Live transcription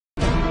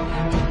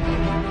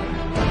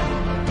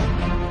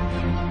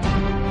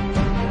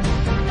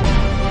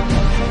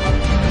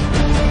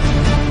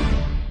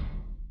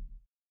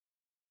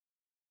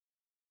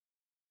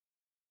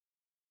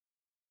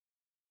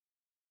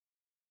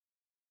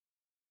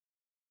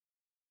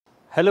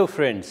Hello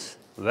friends,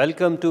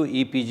 welcome to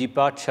EPG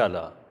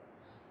Pathshala.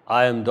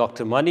 I am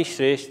Dr. Mani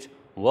Shresht,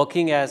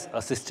 working as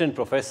Assistant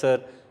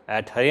Professor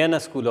at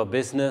Haryana School of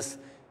Business,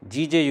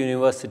 GJ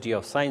University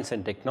of Science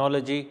and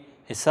Technology,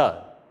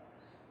 Hisar.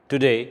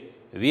 Today,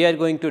 we are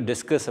going to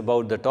discuss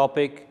about the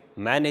topic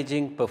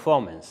Managing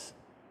Performance.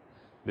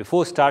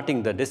 Before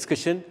starting the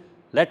discussion,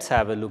 let's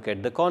have a look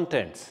at the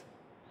contents.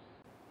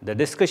 The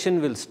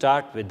discussion will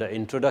start with the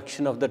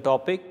introduction of the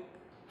topic,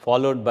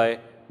 followed by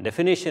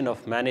definition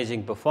of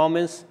managing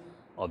performance,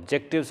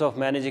 objectives of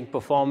managing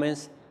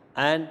performance,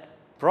 and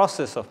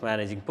process of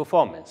managing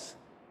performance.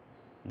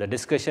 The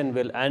discussion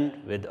will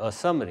end with a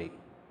summary.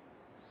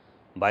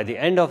 By the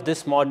end of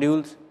this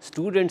module,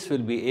 students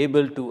will be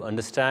able to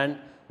understand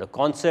the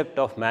concept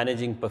of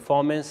managing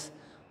performance,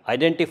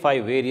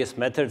 identify various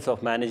methods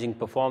of managing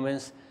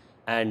performance,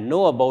 and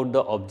know about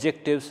the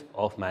objectives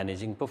of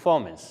managing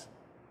performance.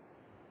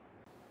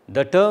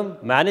 The term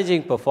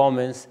managing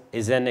performance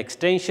is an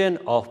extension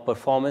of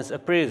performance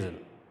appraisal.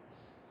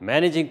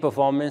 Managing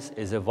performance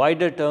is a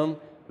wider term,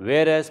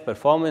 whereas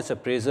performance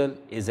appraisal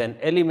is an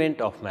element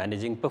of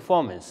managing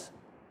performance.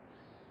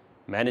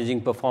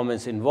 Managing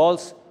performance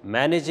involves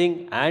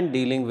managing and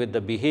dealing with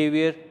the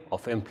behavior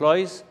of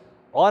employees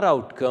or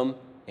outcome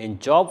in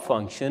job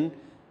function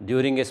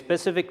during a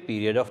specific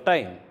period of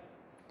time.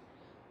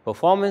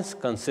 Performance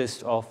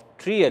consists of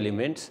three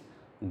elements: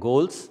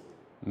 goals,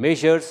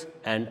 measures,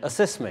 and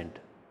assessment.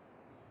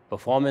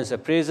 Performance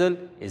appraisal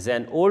is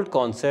an old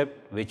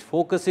concept which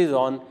focuses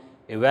on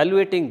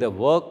evaluating the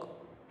work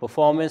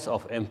performance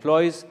of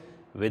employees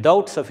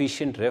without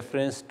sufficient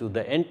reference to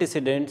the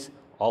antecedents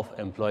of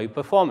employee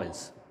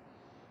performance.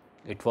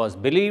 It was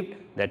believed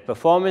that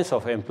performance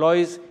of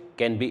employees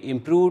can be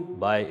improved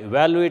by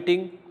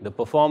evaluating the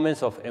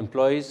performance of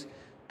employees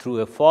through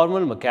a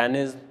formal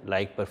mechanism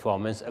like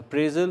performance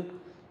appraisal,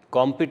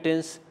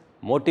 competence,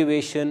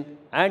 motivation,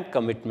 and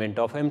commitment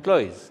of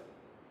employees.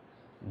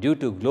 Due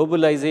to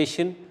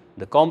globalization,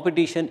 the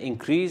competition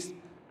increased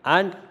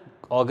and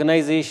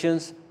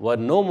organizations were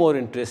no more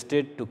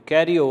interested to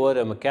carry over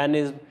a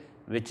mechanism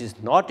which is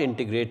not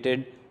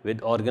integrated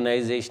with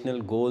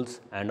organizational goals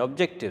and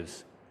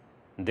objectives.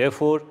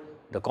 Therefore,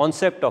 the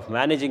concept of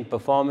managing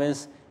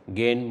performance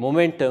gained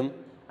momentum,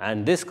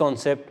 and this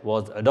concept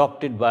was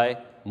adopted by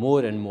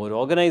more and more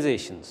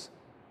organizations.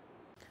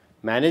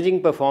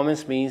 Managing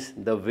performance means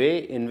the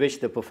way in which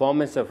the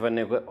performance of an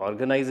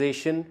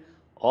organization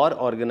or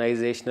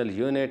organizational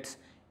units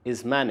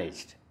is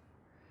managed.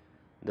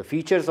 The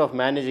features of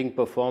managing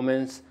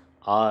performance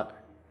are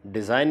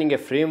designing a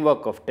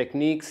framework of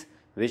techniques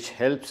which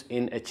helps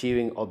in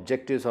achieving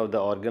objectives of the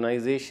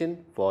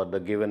organization for the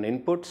given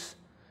inputs,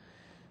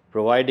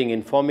 providing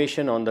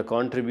information on the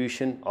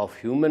contribution of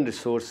human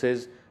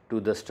resources to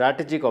the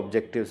strategic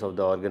objectives of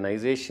the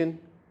organization,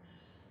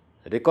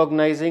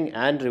 recognizing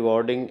and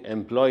rewarding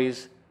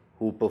employees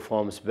who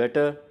performs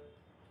better,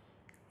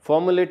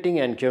 formulating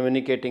and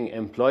communicating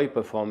employee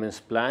performance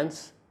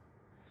plans,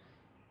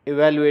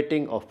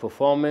 evaluating of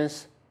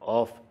performance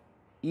of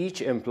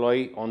each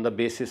employee on the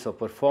basis of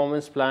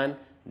performance plan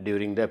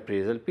during the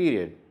appraisal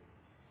period.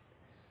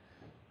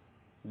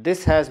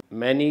 This has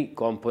many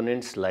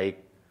components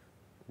like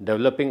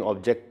developing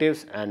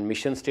objectives and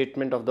mission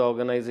statement of the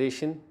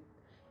organization,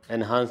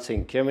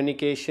 enhancing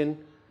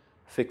communication,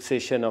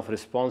 fixation of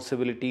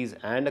responsibilities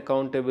and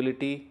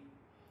accountability,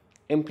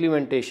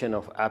 implementation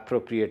of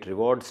appropriate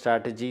reward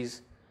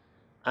strategies,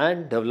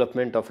 and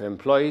development of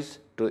employees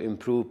to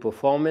improve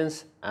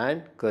performance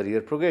and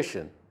career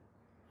progression.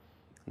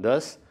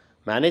 Thus,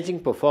 managing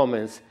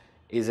performance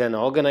is an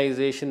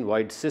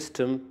organization-wide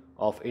system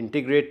of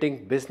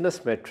integrating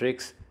business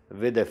metrics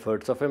with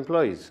efforts of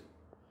employees.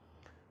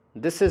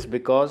 This is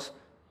because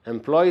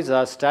employees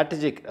are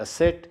strategic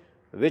asset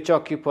which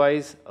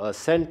occupies a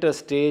center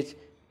stage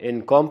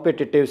in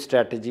competitive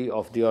strategy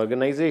of the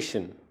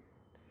organization.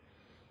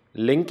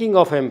 Linking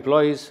of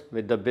employees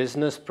with the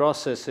business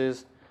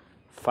processes,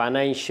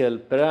 financial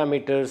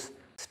parameters,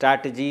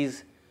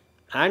 strategies,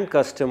 and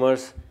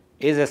customers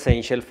is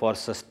essential for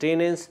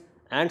sustenance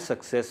and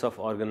success of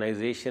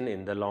organization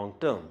in the long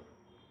term.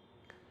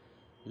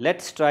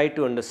 Let's try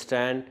to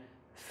understand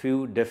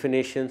few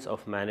definitions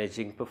of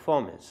managing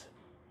performance.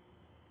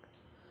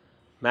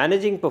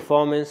 Managing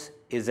performance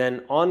is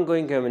an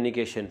ongoing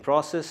communication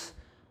process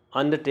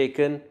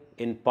undertaken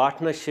in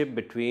partnership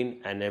between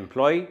an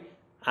employee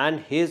and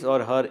his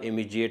or her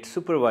immediate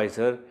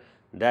supervisor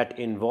that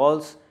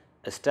involves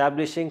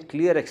establishing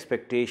clear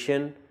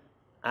expectation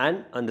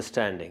and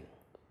understanding.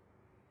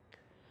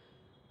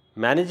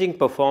 Managing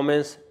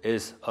performance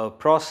is a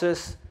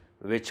process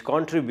which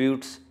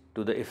contributes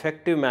to the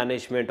effective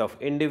management of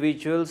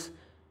individuals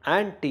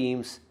and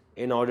teams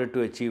in order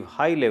to achieve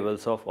high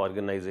levels of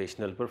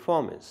organizational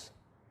performance.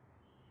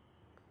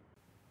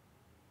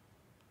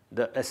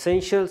 The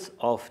essentials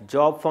of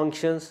job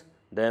functions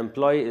the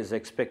employee is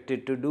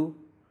expected to do,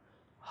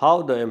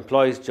 how the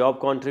employee's job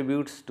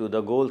contributes to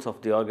the goals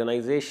of the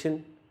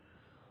organization,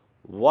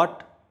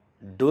 what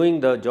doing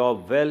the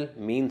job well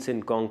means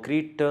in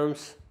concrete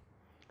terms,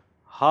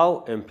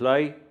 how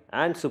employee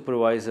and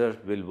supervisor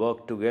will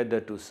work together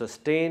to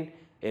sustain,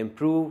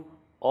 improve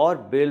or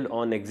build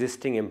on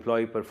existing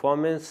employee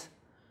performance,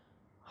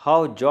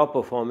 how job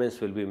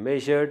performance will be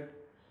measured,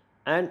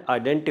 and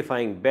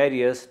identifying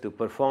barriers to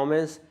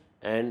performance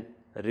and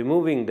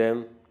removing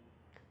them.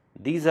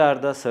 These are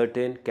the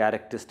certain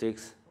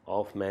characteristics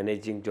of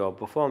managing job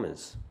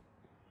performance.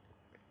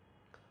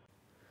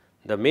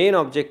 The main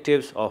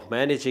objectives of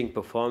managing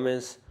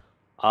performance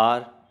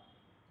are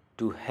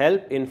to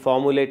help in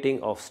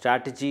formulating of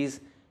strategies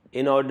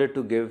in order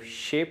to give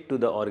shape to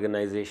the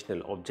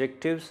organizational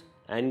objectives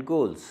and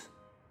goals,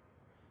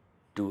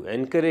 to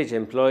encourage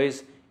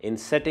employees in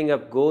setting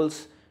up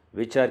goals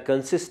which are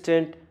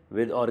consistent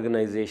with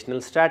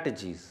organizational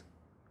strategies,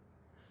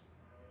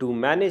 to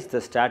manage the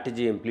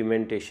strategy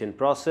implementation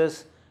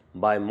process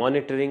by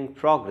monitoring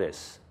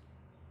progress,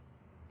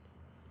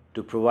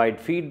 to provide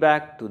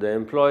feedback to the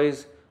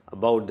employees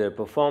about their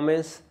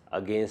performance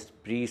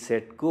against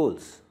preset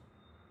goals,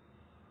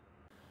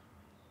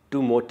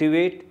 to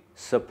motivate,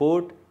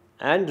 support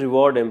and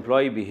reward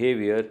employee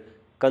behavior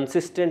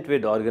consistent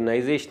with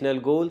organizational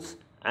goals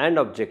and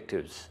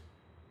objectives,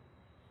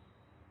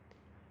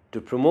 to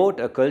promote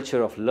a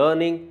culture of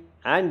learning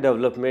and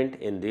development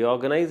in the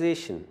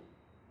organization,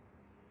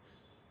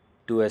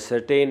 to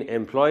ascertain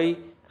employee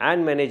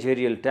and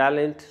managerial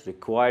talent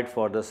required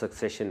for the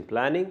succession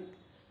planning,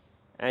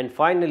 and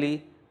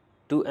finally,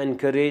 to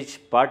encourage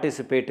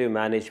participative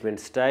management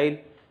style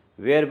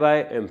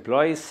whereby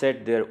employees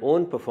set their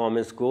own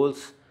performance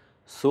goals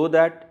so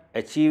that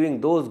achieving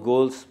those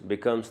goals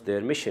becomes their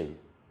mission.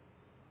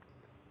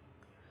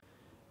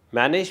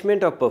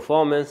 Management of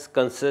performance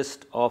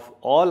consists of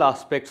all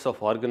aspects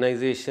of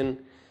organization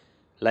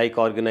like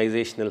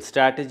organizational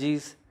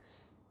strategies,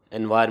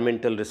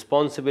 environmental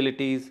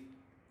responsibilities,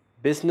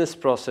 business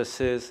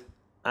processes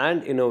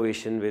and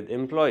innovation with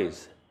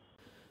employees.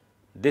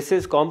 This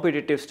is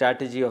competitive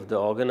strategy of the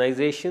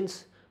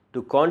organizations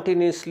to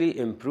continuously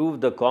improve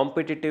the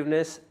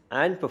competitiveness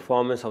and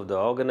performance of the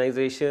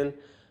organization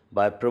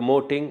by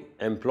promoting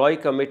employee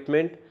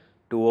commitment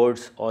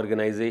towards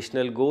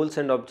organizational goals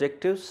and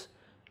objectives,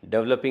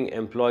 developing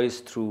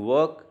employees through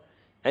work,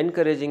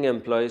 encouraging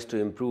employees to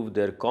improve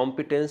their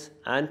competence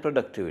and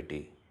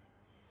productivity.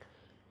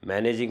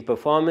 Managing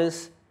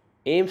performance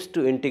aims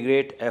to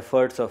integrate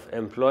efforts of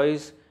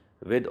employees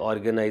with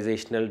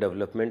organizational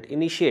development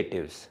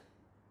initiatives.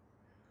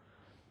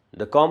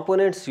 The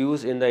components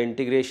used in the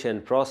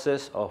integration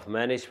process of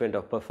management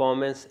of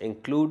performance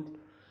include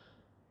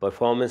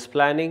performance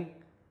planning,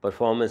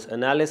 performance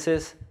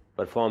analysis,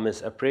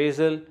 performance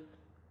appraisal,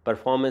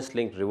 performance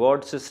linked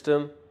reward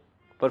system,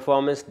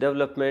 performance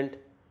development,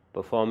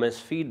 performance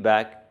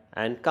feedback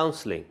and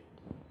counseling.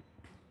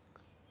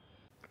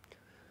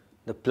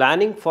 The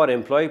planning for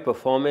employee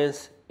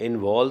performance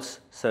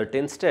involves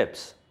certain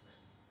steps.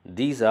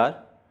 These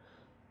are: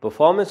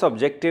 performance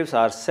objectives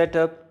are set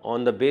up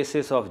on the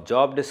basis of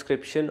job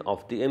description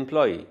of the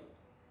employee.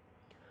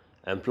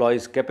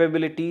 Employee's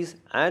capabilities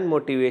and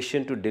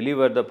motivation to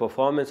deliver the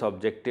performance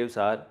objectives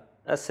are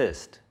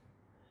assessed.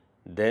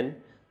 Then,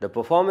 the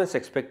performance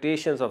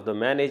expectations of the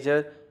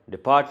manager,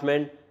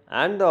 department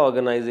and the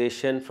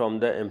organization from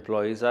the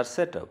employees are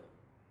set up.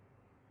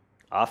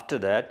 After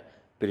that,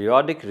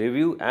 periodic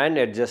review and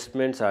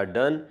adjustments are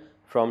done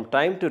from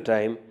time to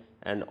time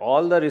and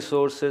all the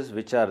resources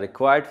which are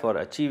required for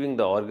achieving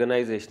the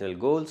organizational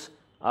goals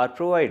are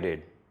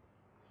provided.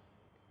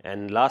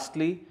 And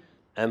lastly,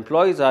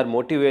 employees are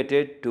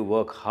motivated to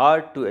work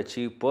hard to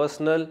achieve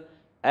personal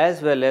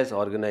as well as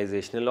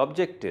organizational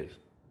objectives.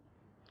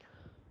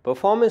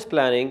 Performance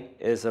planning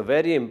is a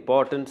very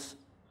important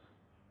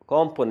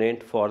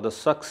component for the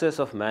success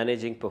of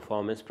managing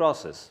performance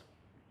process.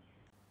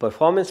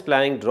 Performance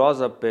planning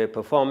draws up a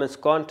performance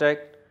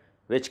contract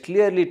which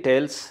clearly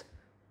tells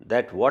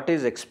that what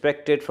is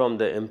expected from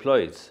the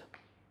employees.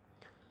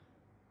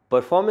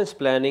 Performance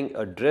planning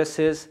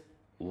addresses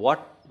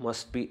what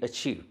must be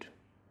achieved.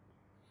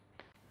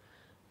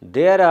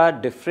 There are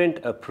different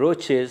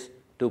approaches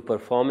to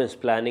performance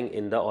planning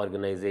in the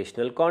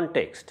organizational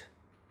context.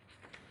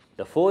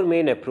 The four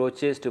main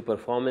approaches to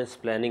performance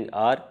planning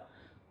are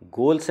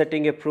goal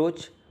setting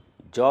approach,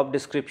 job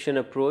description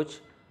approach,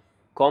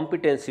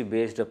 competency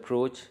based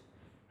approach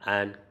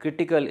and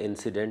critical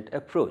incident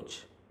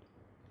approach.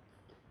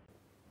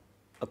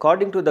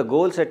 According to the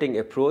goal setting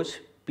approach,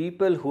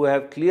 people who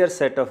have clear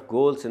set of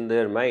goals in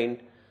their mind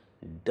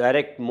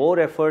direct more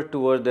effort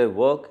toward their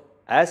work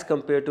as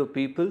compared to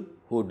people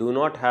who do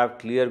not have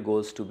clear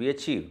goals to be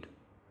achieved.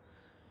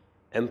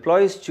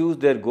 Employees choose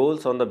their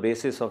goals on the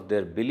basis of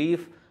their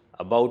belief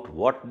about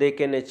what they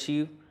can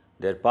achieve,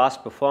 their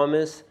past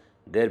performance,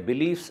 their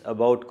beliefs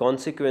about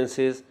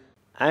consequences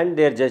and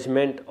their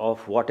judgment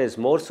of what is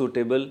more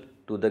suitable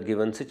to the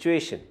given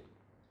situation.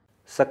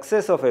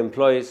 Success of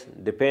employees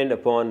depend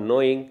upon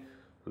knowing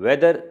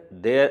whether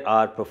they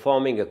are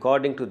performing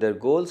according to their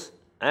goals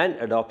and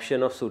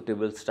adoption of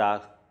suitable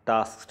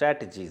task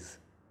strategies.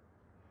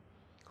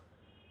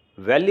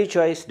 Value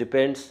choice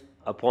depends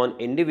upon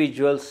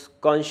individuals'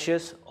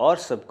 conscious or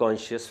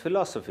subconscious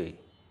philosophy.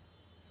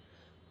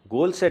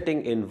 Goal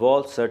setting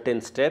involves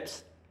certain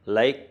steps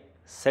like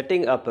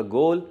setting up a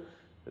goal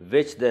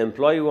which the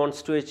employee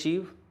wants to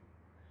achieve,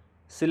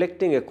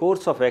 selecting a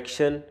course of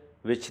action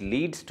which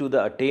leads to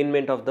the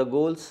attainment of the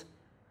goals,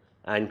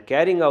 and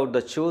carrying out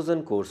the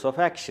chosen course of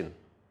action.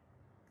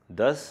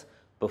 Thus,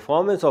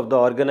 performance of the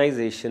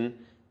organization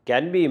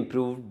can be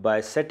improved by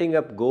setting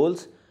up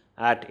goals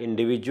at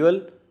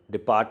individual,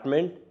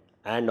 department,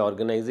 and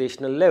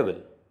organizational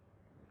level.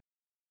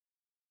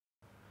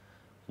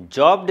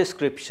 Job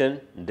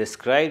description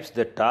describes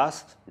the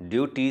tasks,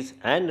 duties,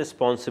 and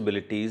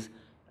responsibilities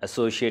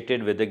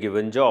associated with a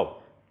given job.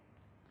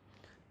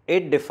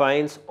 It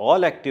defines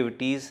all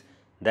activities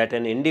that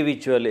an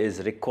individual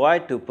is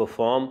required to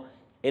perform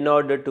in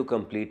order to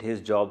complete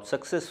his job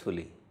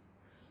successfully.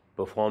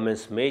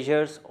 Performance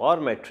measures or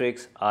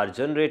metrics are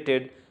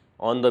generated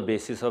on the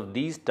basis of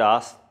these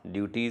tasks,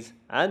 duties,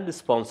 and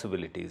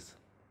responsibilities.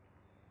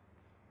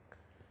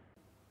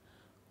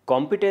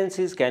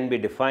 Competencies can be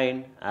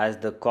defined as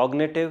the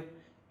cognitive,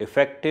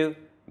 affective,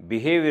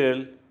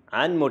 behavioral,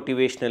 and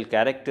motivational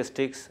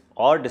characteristics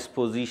or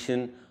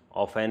disposition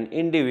of an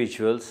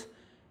individual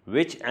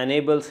which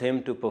enables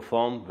him to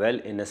perform well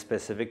in a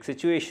specific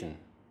situation.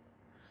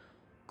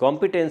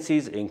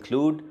 Competencies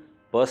include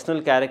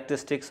personal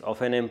characteristics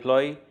of an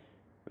employee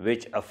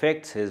which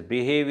affects his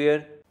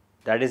behavior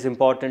that is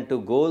important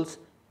to goals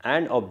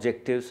and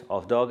objectives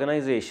of the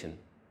organization.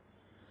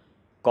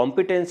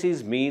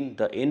 Competencies mean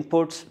the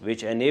inputs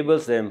which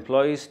enables the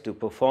employees to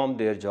perform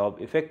their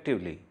job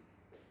effectively.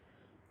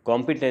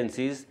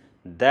 Competencies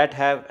that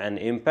have an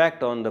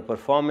impact on the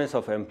performance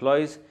of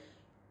employees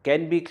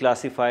can be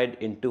classified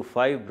into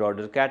 5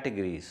 broader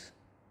categories.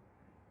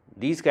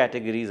 These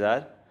categories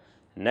are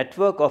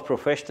network of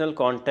professional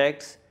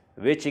contacts,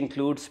 which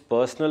includes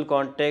personal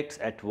contacts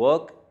at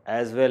work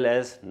as well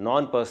as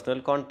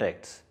non-personal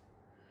contacts.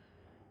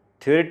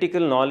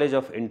 Theoretical knowledge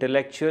of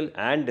intellectual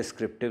and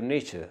descriptive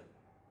nature.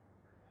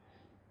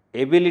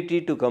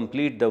 Ability to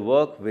complete the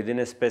work within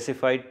a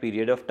specified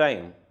period of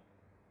time.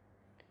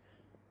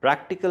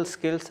 Practical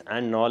skills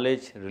and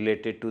knowledge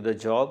related to the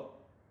job.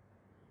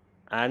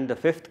 And the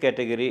 5th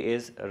category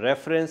is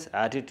reference,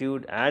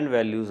 attitude, and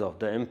values of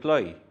the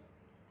employee.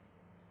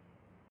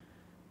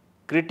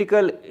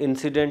 Critical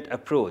incident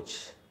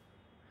approach.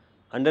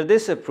 Under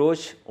this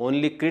approach,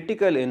 only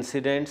critical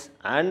incidents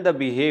and the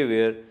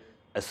behavior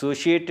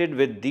associated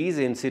with these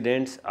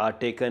incidents are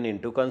taken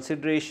into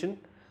consideration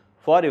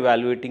for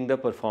evaluating the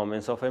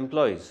performance of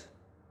employees.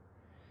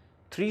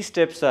 3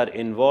 steps are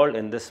involved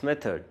in this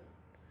method.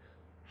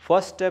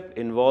 First step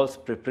involves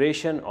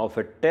preparation of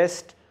a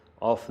test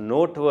of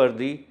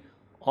noteworthy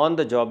on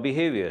the job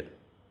behavior,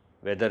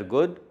 whether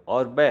good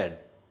or bad.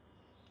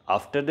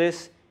 After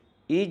this,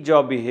 each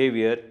job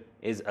behavior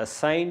is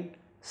assigned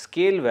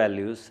scale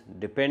values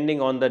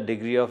depending on the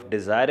degree of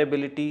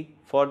desirability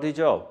for the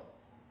job.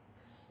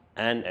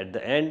 And at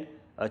the end,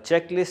 a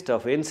checklist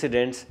of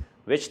incidents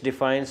which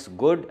defines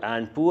good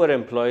and poor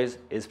employees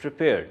is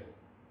prepared.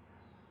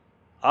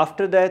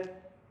 After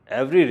that,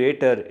 every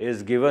rater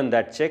is given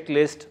that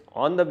checklist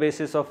on the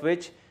basis of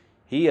which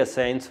he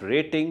assigns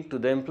rating to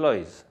the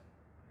employees.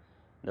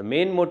 The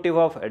main motive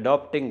of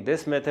adopting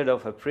this method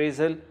of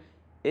appraisal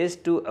is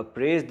to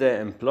appraise the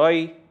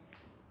employee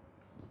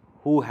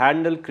who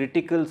handle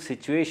critical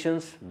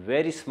situations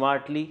very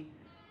smartly,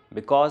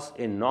 because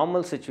in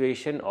normal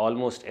situation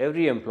almost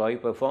every employee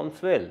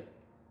performs well.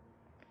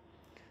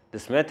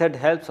 This method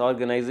helps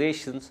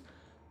organizations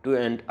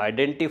to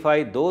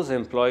identify those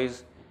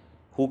employees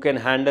who can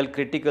handle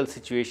critical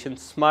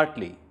situations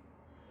smartly.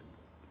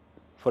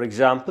 For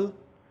example,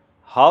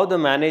 how the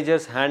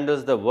managers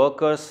handles the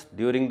workers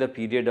during the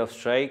period of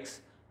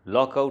strikes,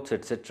 lockouts,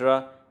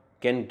 etc.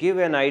 can give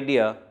an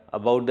idea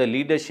about the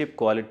leadership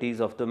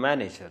qualities of the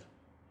manager.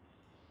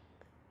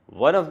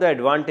 One of the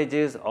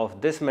advantages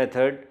of this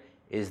method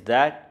is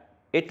that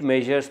it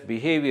measures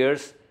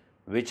behaviors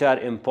which are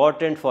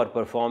important for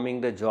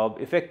performing the job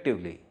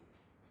effectively.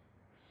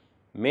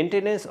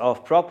 Maintenance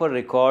of proper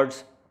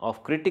records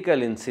of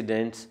critical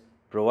incidents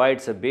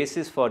provides a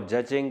basis for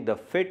judging the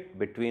fit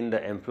between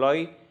the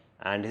employee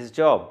and his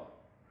job.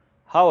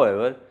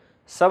 However,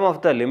 some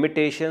of the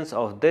limitations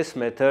of this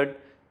method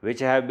which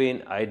have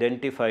been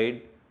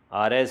identified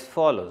are as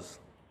follows.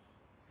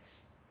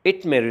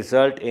 It may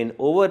result in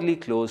overly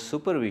close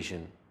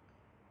supervision.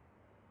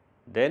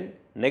 Then,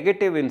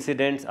 negative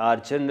incidents are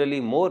generally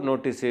more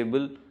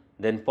noticeable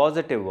than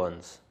positive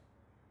ones.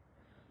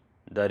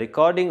 The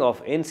recording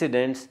of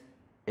incidents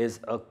is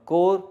a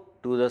core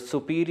to the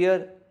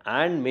superior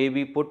and may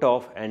be put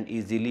off and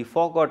easily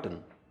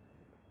forgotten.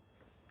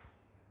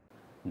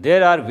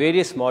 There are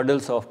various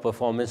models of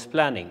performance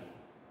planning.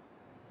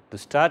 To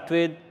start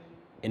with,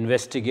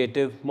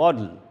 investigative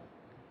model.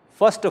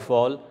 First of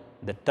all,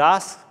 the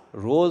tasks,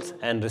 roles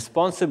and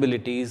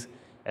responsibilities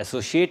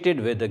associated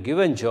with a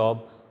given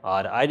job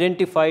are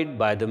identified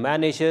by the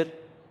manager,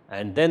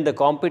 and then the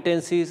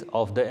competencies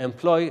of the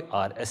employee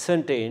are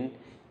ascertained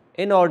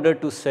in order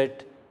to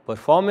set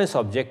performance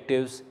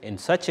objectives in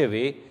such a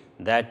way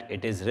that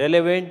it is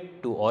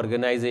relevant to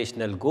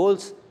organizational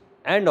goals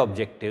and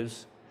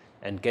objectives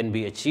and can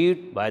be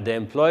achieved by the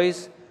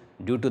employees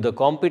due to the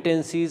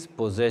competencies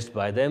possessed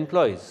by the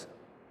employees.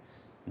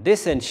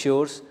 This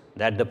ensures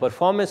that the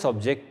performance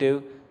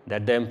objective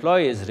that the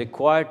employee is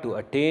required to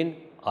attain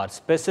are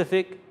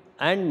specific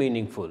and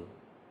meaningful.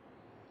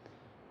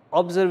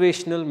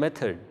 Observational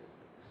method.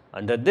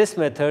 Under this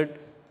method,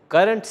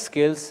 current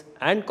skills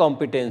and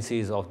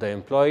competencies of the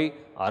employee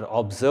are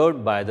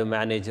observed by the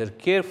manager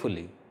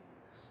carefully.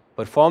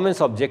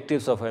 Performance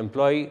objectives of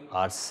employee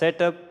are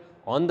set up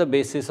on the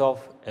basis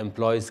of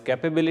employee's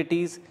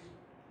capabilities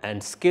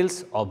and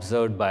skills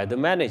observed by the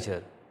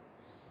manager.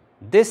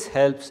 This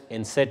helps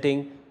in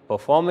setting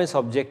performance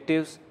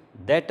objectives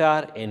that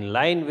are in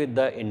line with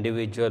the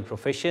individual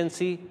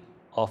proficiency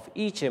of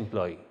each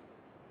employee.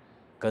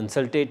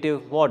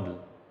 Consultative model.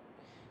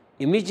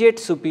 Immediate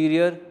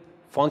superior,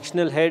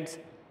 functional heads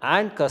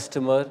and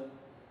customer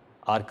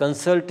are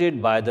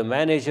consulted by the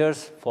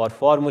managers for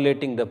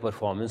formulating the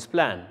performance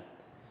plan.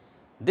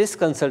 This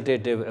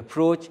consultative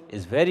approach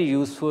is very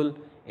useful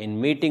in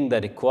meeting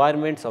the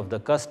requirements of the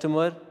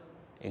customer,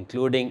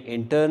 including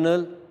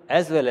internal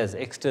as well as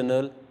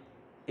external,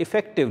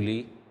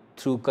 effectively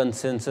through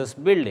consensus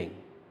building.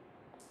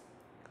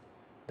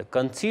 The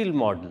concealed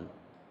model.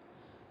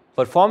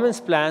 Performance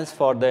plans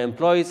for the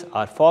employees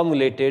are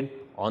formulated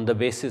on the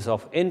basis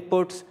of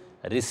inputs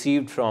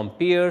received from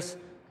peers,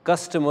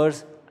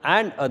 customers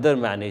and other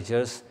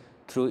managers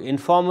through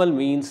informal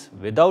means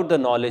without the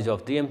knowledge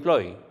of the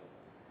employee.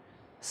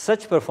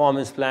 Such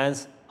performance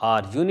plans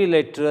are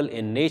unilateral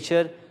in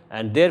nature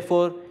and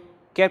therefore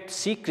kept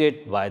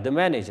secret by the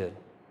manager.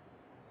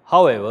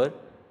 However,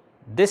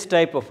 this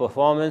type of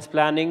performance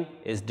planning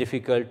is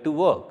difficult to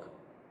work.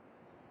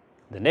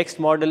 The next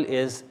model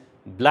is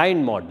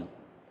blind model.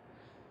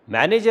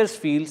 Managers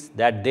feel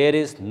that there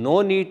is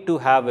no need to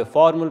have a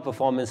formal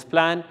performance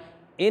plan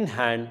in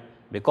hand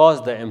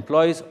because the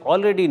employees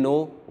already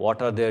know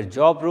what are their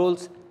job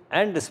roles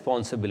and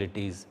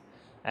responsibilities,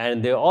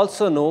 and they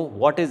also know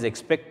what is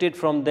expected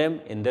from them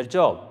in their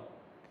job.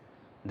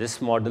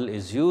 This model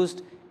is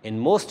used in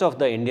most of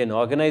the Indian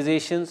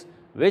organizations,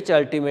 which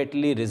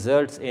ultimately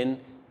results in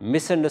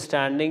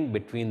misunderstanding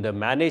between the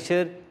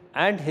manager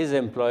and his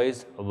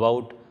employees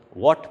about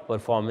what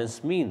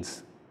performance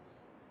means.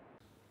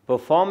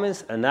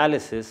 Performance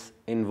analysis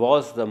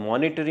involves the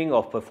monitoring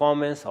of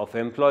performance of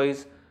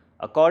employees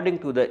according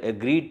to the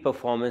agreed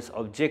performance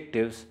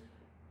objectives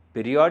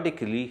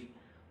periodically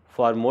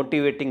for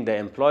motivating the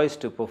employees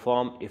to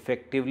perform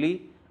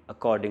effectively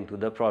according to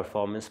the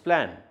performance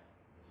plan.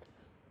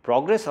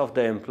 Progress of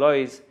the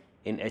employees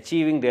in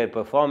achieving their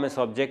performance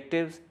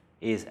objectives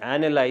is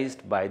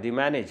analyzed by the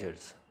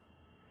managers.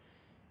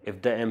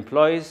 If the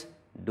employees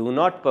do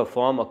not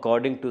perform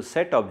according to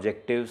set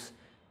objectives,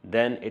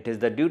 then it is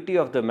the duty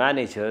of the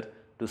manager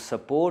to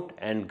support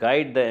and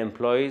guide the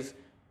employees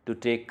to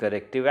take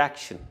corrective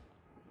action.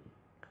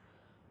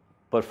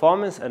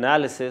 Performance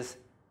analysis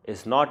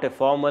is not a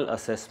formal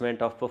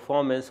assessment of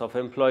performance of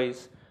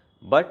employees,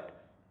 but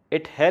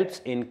it helps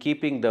in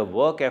keeping the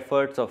work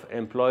efforts of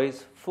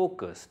employees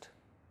focused.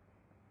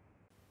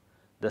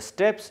 The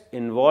steps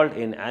involved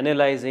in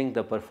analyzing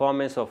the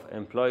performance of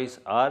employees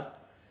are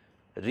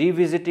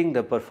revisiting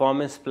the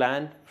performance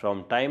plan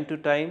from time to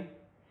time,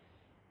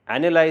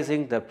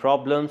 analyzing the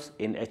problems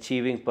in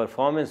achieving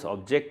performance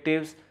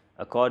objectives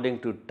according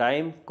to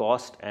time,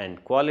 cost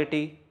and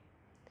quality,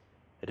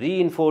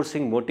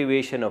 reinforcing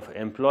motivation of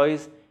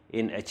employees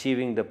in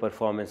achieving the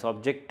performance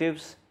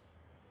objectives,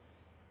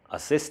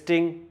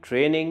 assisting,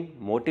 training,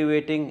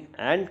 motivating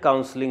and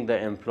counseling the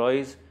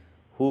employees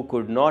who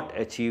could not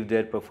achieve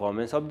their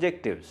performance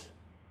objectives.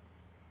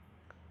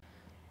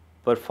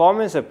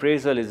 Performance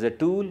appraisal is a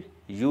tool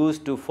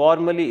used to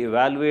formally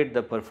evaluate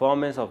the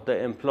performance of the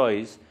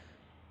employees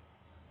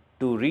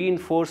to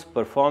reinforce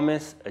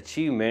performance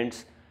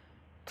achievements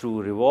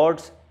through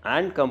rewards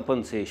and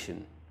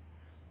compensation,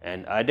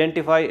 and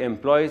identify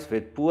employees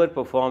with poor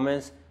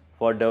performance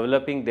for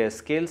developing their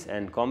skills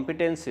and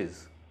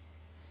competencies.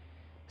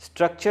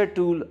 Structured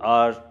tools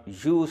are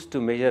used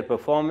to measure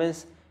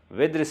performance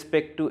with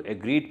respect to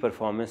agreed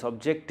performance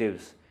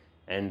objectives,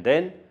 and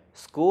then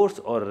scores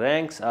or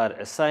ranks are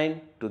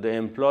assigned to the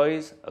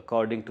employees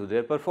according to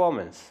their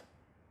performance.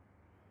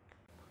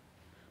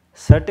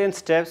 Certain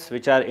steps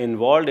which are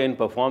involved in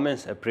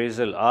performance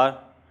appraisal are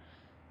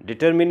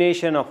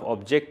determination of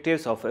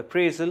objectives of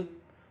appraisal.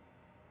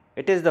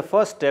 It is the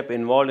first step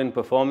involved in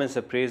performance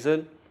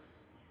appraisal,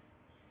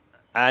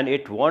 and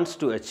it wants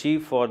to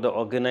achieve for the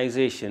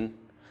organization.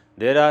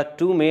 There are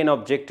two main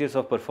objectives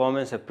of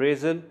performance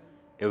appraisal: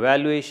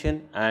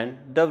 evaluation and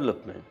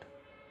development.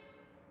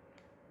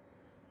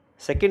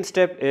 Second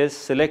step is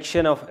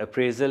selection of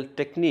appraisal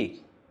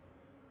technique.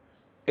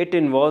 It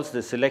involves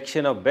the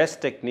selection of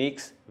best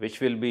techniques which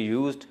will be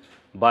used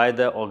by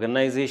the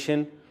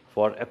organization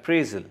for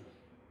appraisal.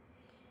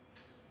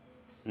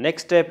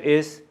 Next step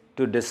is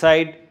to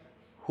decide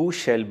who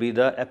shall be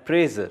the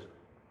appraiser.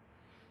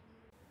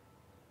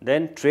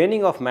 Then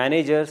training of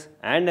managers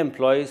and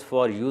employees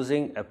for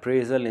using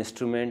appraisal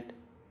instrument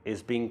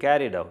is being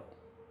carried out.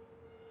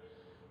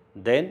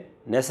 Then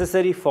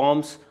necessary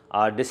forms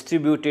are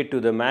distributed to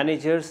the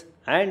managers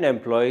and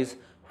employees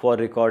for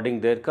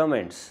recording their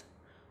comments,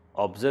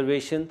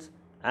 observations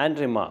and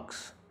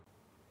remarks.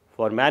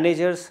 For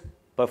managers,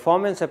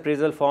 performance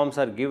appraisal forms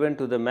are given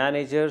to the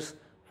managers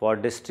for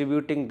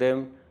distributing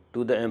them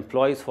to the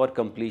employees for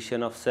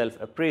completion of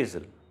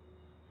self-appraisal.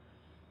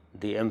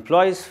 The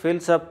employee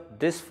fills up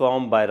this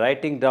form by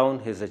writing down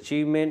his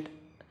achievement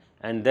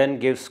and then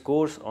gives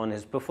scores on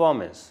his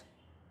performance.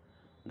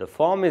 The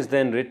form is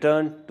then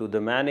returned to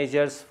the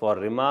managers for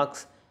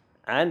remarks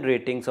and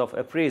ratings of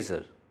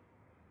appraiser.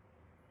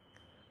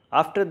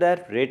 After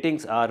that,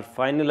 ratings are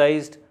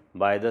finalized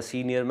by the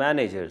senior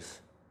managers.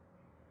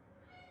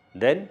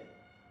 Then,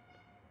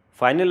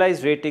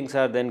 finalized ratings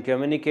are then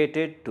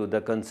communicated to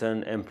the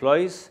concerned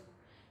employees,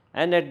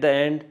 and at the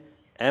end,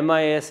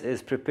 MIS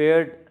is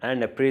prepared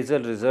and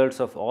appraisal results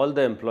of all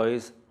the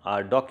employees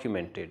are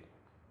documented.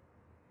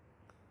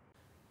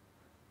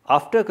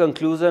 After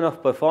conclusion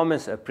of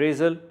performance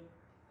appraisal,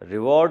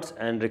 rewards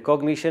and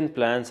recognition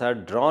plans are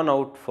drawn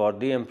out for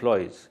the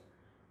employees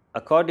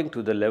according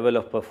to the level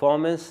of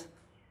performance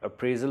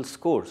appraisal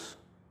scores.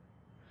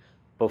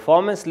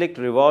 Performance-linked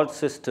reward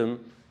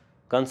system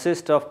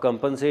consists of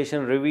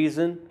compensation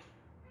revision,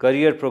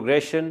 career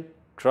progression,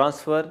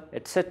 transfer,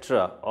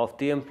 etc. of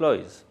the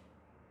employees.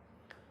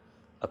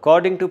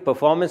 According to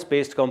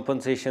performance-based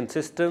compensation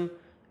system,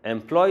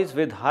 employees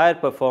with higher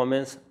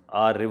performance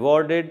are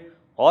rewarded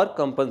or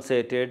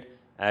compensated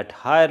at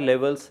higher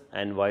levels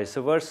and vice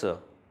versa.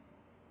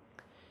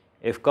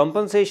 If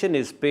compensation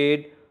is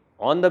paid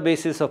on the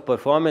basis of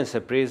performance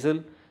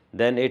appraisal,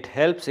 then it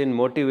helps in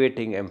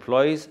motivating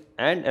employees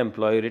and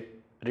employee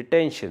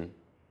retention.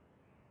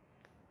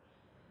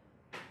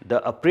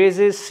 The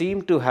appraisees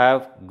seem to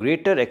have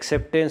greater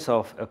acceptance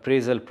of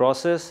appraisal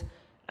process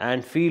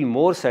and feel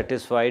more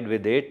satisfied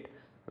with it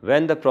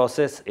when the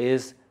process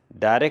is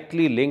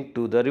directly linked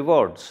to the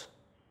rewards.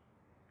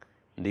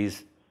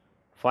 These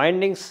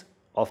findings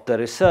of the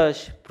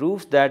research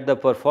proves that the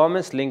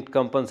performance-linked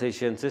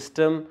compensation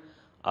system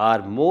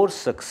are more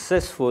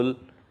successful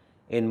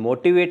in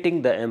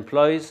motivating the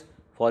employees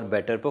for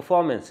better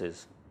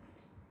performances.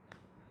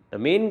 The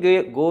main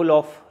goal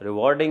of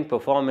rewarding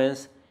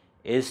performance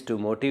is to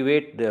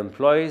motivate the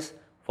employees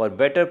for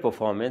better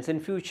performance in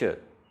future.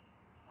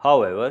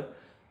 However,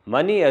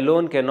 money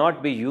alone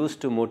cannot be used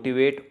to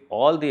motivate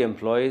all the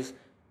employees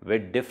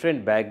with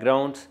different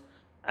backgrounds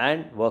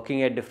and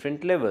working at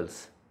different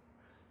levels.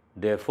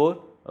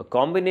 Therefore, a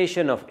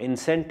combination of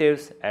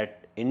incentives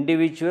at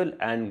individual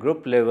and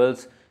group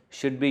levels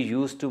should be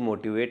used to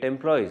motivate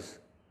employees.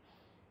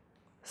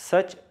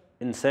 Such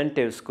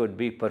incentives could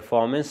be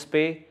performance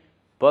pay,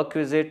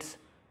 perquisites,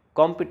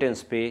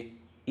 competence pay,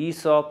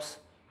 ESOPs,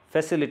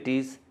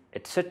 facilities,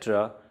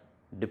 etc.,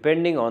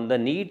 depending on the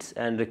needs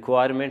and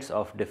requirements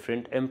of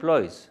different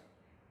employees.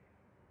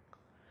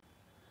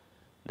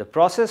 The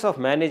process of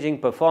managing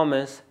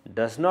performance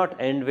does not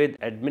end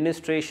with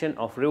administration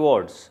of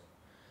rewards.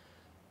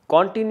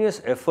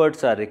 Continuous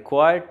efforts are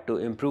required to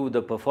improve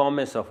the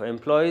performance of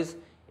employees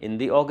in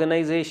the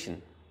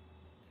organization.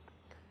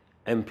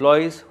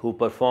 Employees who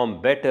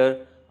perform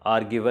better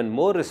are given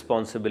more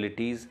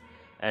responsibilities,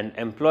 and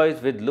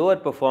employees with lower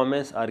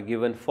performance are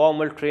given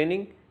formal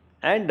training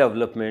and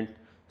development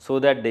so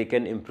that they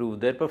can improve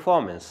their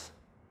performance.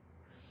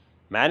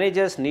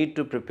 Managers need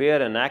to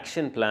prepare an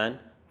action plan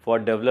for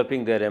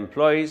developing their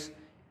employees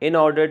in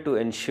order to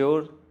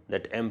ensure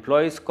that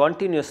employees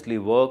continuously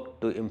work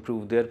to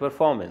improve their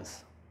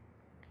performance.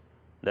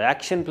 The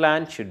action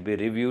plan should be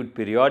reviewed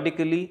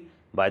periodically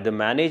by the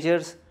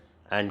managers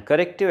and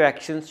corrective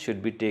actions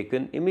should be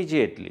taken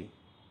immediately.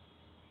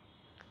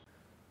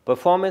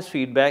 Performance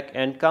feedback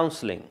and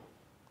counseling.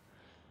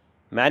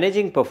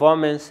 Managing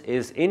performance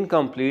is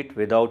incomplete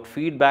without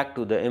feedback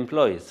to the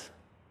employees.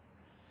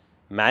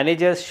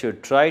 Managers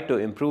should try to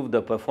improve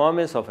the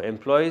performance of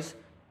employees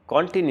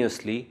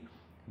continuously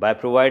by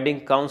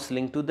providing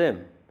counseling to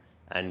them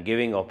and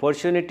giving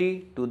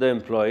opportunity to the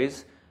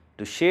employees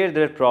to share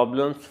their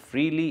problems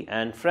freely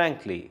and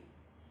frankly.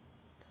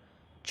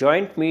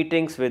 Joint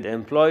meetings with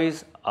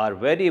employees are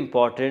very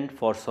important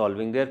for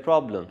solving their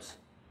problems.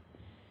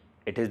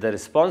 It is the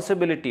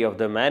responsibility of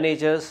the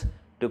managers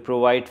to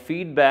provide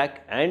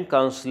feedback and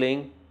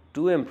counseling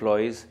to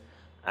employees,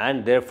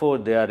 and therefore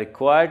they are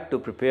required to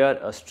prepare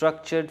a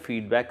structured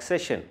feedback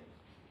session.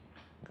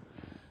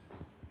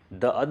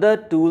 The other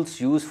tools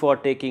used for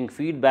taking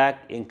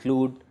feedback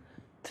include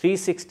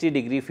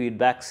 360-degree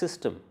feedback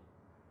system.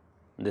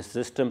 This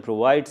system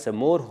provides a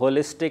more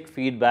holistic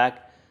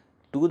feedback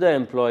to the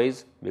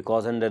employees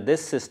because under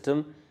this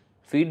system,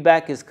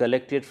 feedback is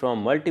collected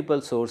from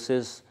multiple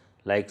sources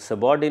like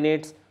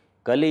subordinates,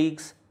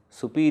 colleagues,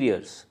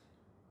 superiors.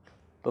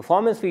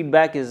 Performance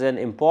feedback is an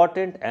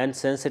important and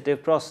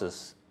sensitive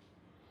process,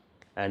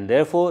 and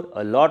therefore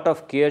a lot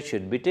of care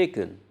should be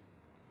taken.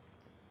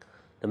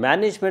 The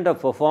management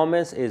of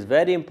performance is a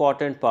very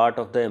important part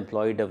of the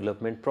employee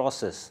development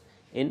process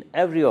in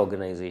every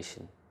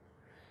organization.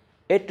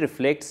 It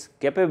reflects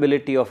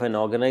capability of an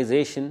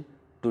organization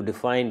to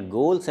define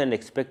goals and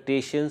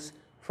expectations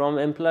from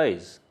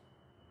employees.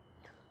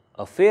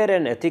 A fair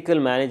and ethical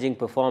managing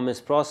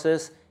performance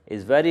process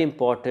is very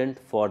important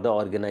for the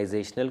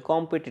organizational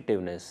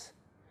competitiveness.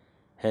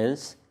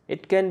 Hence,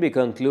 it can be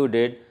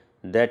concluded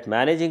that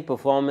managing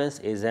performance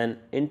is an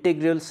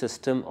integral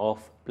system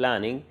of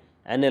planning,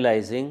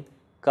 analyzing,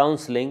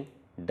 counseling,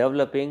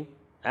 developing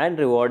and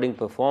rewarding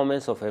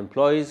performance of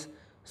employees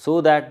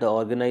so that the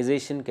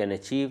organization can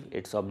achieve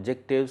its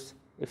objectives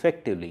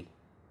effectively.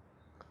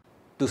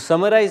 To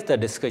summarize the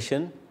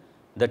discussion,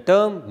 the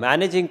term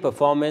managing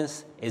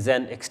performance is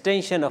an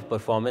extension of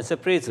performance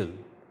appraisal.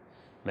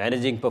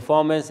 Managing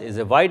performance is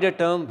a wider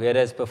term,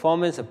 whereas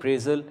performance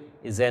appraisal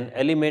is an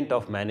element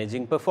of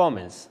managing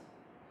performance.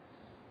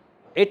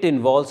 It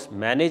involves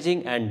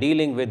managing and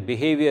dealing with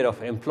behavior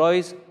of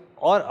employees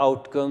or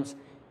outcomes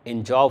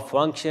in job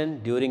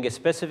function during a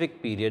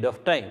specific period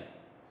of time.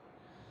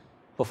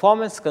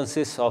 Performance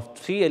consists of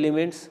three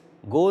elements: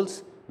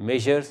 goals,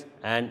 measures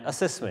and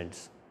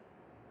assessments.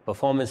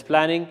 Performance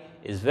planning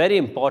is very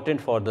important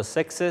for the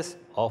success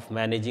of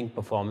managing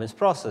performance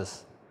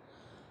process.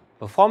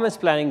 Performance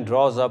planning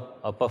draws up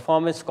a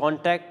performance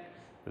contract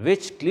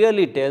which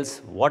clearly tells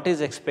what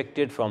is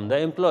expected from the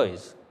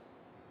employees.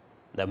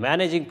 The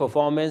managing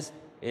performance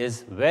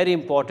is very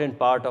important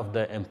part of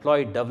the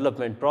employee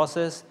development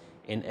process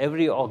in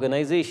every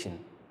organization.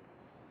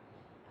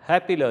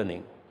 Happy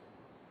learning!